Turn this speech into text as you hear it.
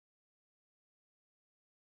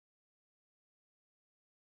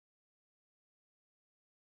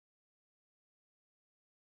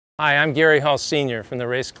Hi, I'm Gary Hall Sr. from the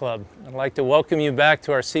Race Club. I'd like to welcome you back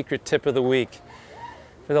to our secret tip of the week.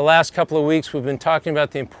 For the last couple of weeks, we've been talking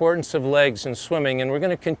about the importance of legs in swimming, and we're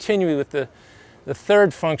going to continue with the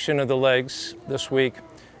third function of the legs this week,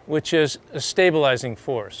 which is a stabilizing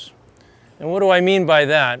force. And what do I mean by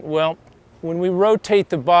that? Well, when we rotate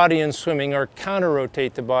the body in swimming, or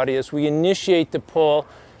counter-rotate the body, as we initiate the pull,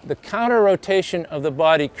 the counter-rotation of the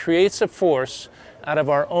body creates a force out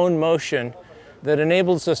of our own motion that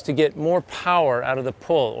enables us to get more power out of the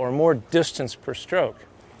pull, or more distance per stroke.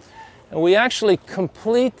 And we actually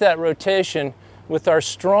complete that rotation with our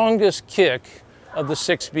strongest kick of the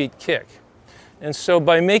 6-beat kick. And so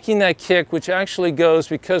by making that kick, which actually goes,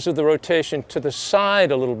 because of the rotation, to the side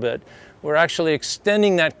a little bit, we're actually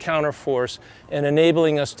extending that counter force and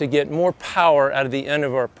enabling us to get more power out of the end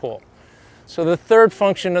of our pull. So the third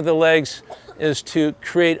function of the legs is to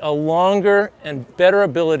create a longer and better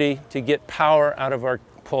ability to get power out of our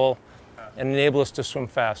pull and enable us to swim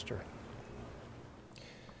faster.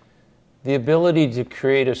 The ability to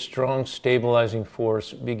create a strong stabilizing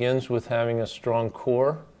force begins with having a strong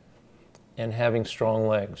core and having strong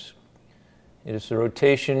legs. It is the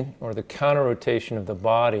rotation or the counter-rotation of the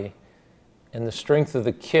body and the strength of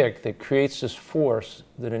the kick that creates this force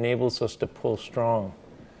that enables us to pull strong.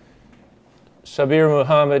 Sabir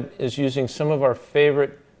Muhammad is using some of our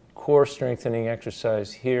favorite core strengthening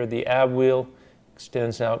exercise here. The ab wheel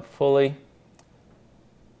extends out fully,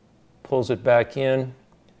 pulls it back in.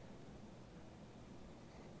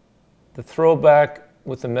 The throwback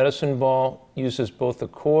with the medicine ball uses both the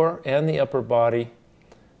core and the upper body,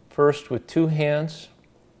 first with two hands,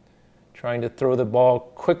 trying to throw the ball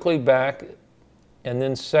quickly back, and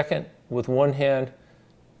then second with one hand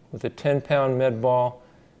with a 10-pound med ball,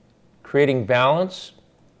 creating balance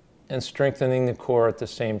and strengthening the core at the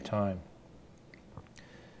same time.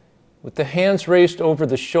 With the hands raised over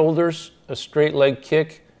the shoulders, a straight leg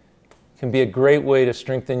kick can be a great way to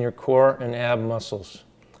strengthen your core and ab muscles,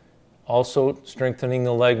 also strengthening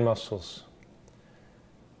the leg muscles.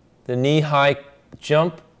 The knee-high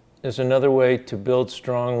jump is another way to build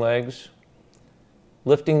strong legs,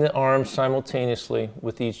 lifting the arms simultaneously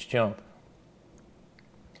with each jump.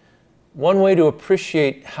 One way to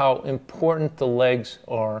appreciate how important the legs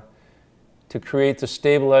are to create the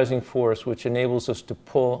stabilizing force which enables us to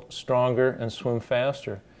pull stronger and swim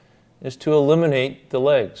faster is to eliminate the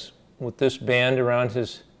legs. With this band around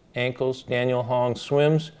his ankles, Daniel Hong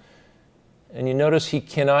swims, and you notice he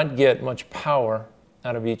cannot get much power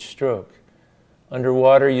out of each stroke.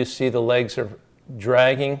 Underwater, you see the legs are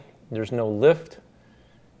dragging, there's no lift,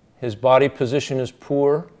 his body position is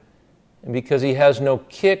poor, and because he has no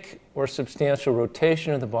kick or substantial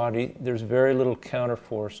rotation of the body, there's very little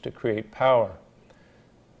counterforce to create power.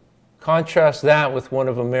 Contrast that with one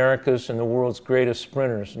of America's and the world's greatest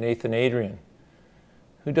sprinters, Nathan Adrian,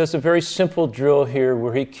 who does a very simple drill here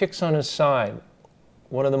where he kicks on his side.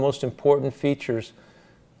 One of the most important features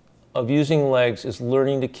of using legs is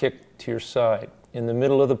learning to kick to your side. In the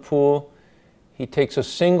middle of the pool, he takes a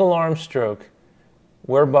single arm stroke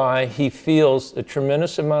whereby he feels a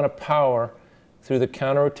tremendous amount of power through the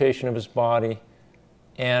counter-rotation of his body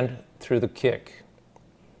and through the kick.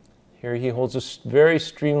 Here he holds a very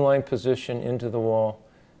streamlined position into the wall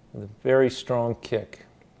with a very strong kick.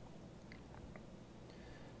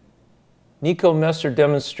 Nico Messer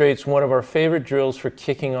demonstrates one of our favorite drills for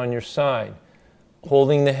kicking on your side,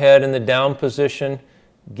 holding the head in the down position,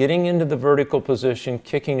 getting into the vertical position,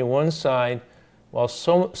 kicking to one side, while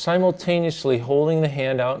simultaneously holding the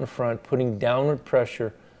hand out in front, putting downward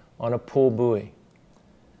pressure on a pull buoy.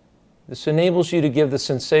 This enables you to give the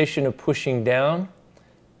sensation of pushing down,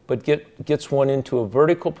 but gets one into a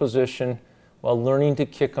vertical position while learning to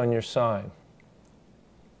kick on your side.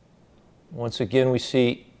 Once again, we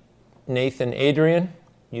see Nathan Adrian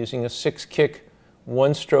using a 6-kick,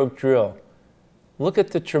 1-stroke drill. Look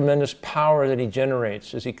at the tremendous power that he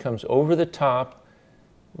generates as he comes over the top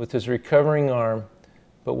with his recovering arm,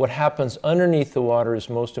 but what happens underneath the water is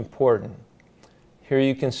most important. Here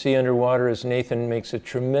you can see underwater as Nathan makes a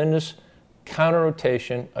tremendous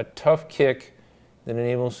counter-rotation, a tough kick that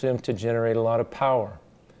enables him to generate a lot of power.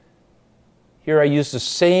 Here I use the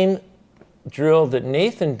same drill that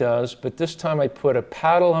Nathan does, but this time I put a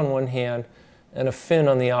paddle on one hand and a fin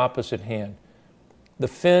on the opposite hand. The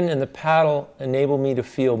fin and the paddle enable me to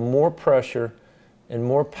feel more pressure and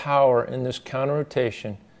more power in this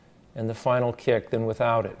counter-rotation and the final kick than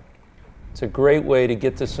without it. It's a great way to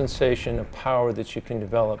get the sensation of power that you can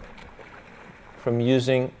develop from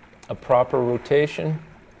using a proper rotation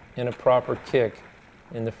and a proper kick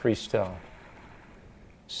in the freestyle.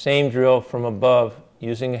 Same drill from above,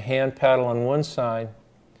 using a hand paddle on one side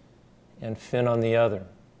and fin on the other.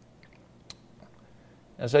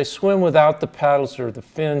 As I swim without the paddles or the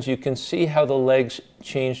fins, you can see how the legs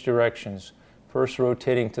change directions, first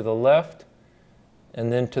rotating to the left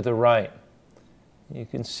and then to the right. You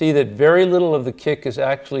can see that very little of the kick is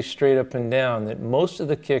actually straight up and down, that most of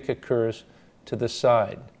the kick occurs to the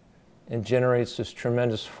side and generates this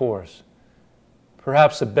tremendous force.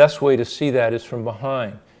 Perhaps the best way to see that is from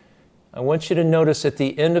behind. I want you to notice at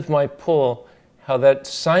the end of my pull how that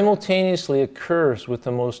simultaneously occurs with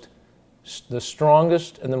the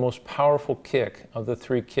strongest and the most powerful kick of the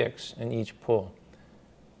 3 kicks in each pull.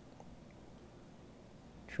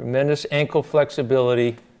 Tremendous ankle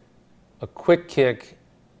flexibility, a quick kick,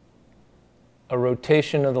 a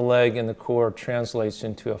rotation of the leg and the core translates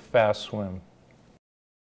into a fast swim.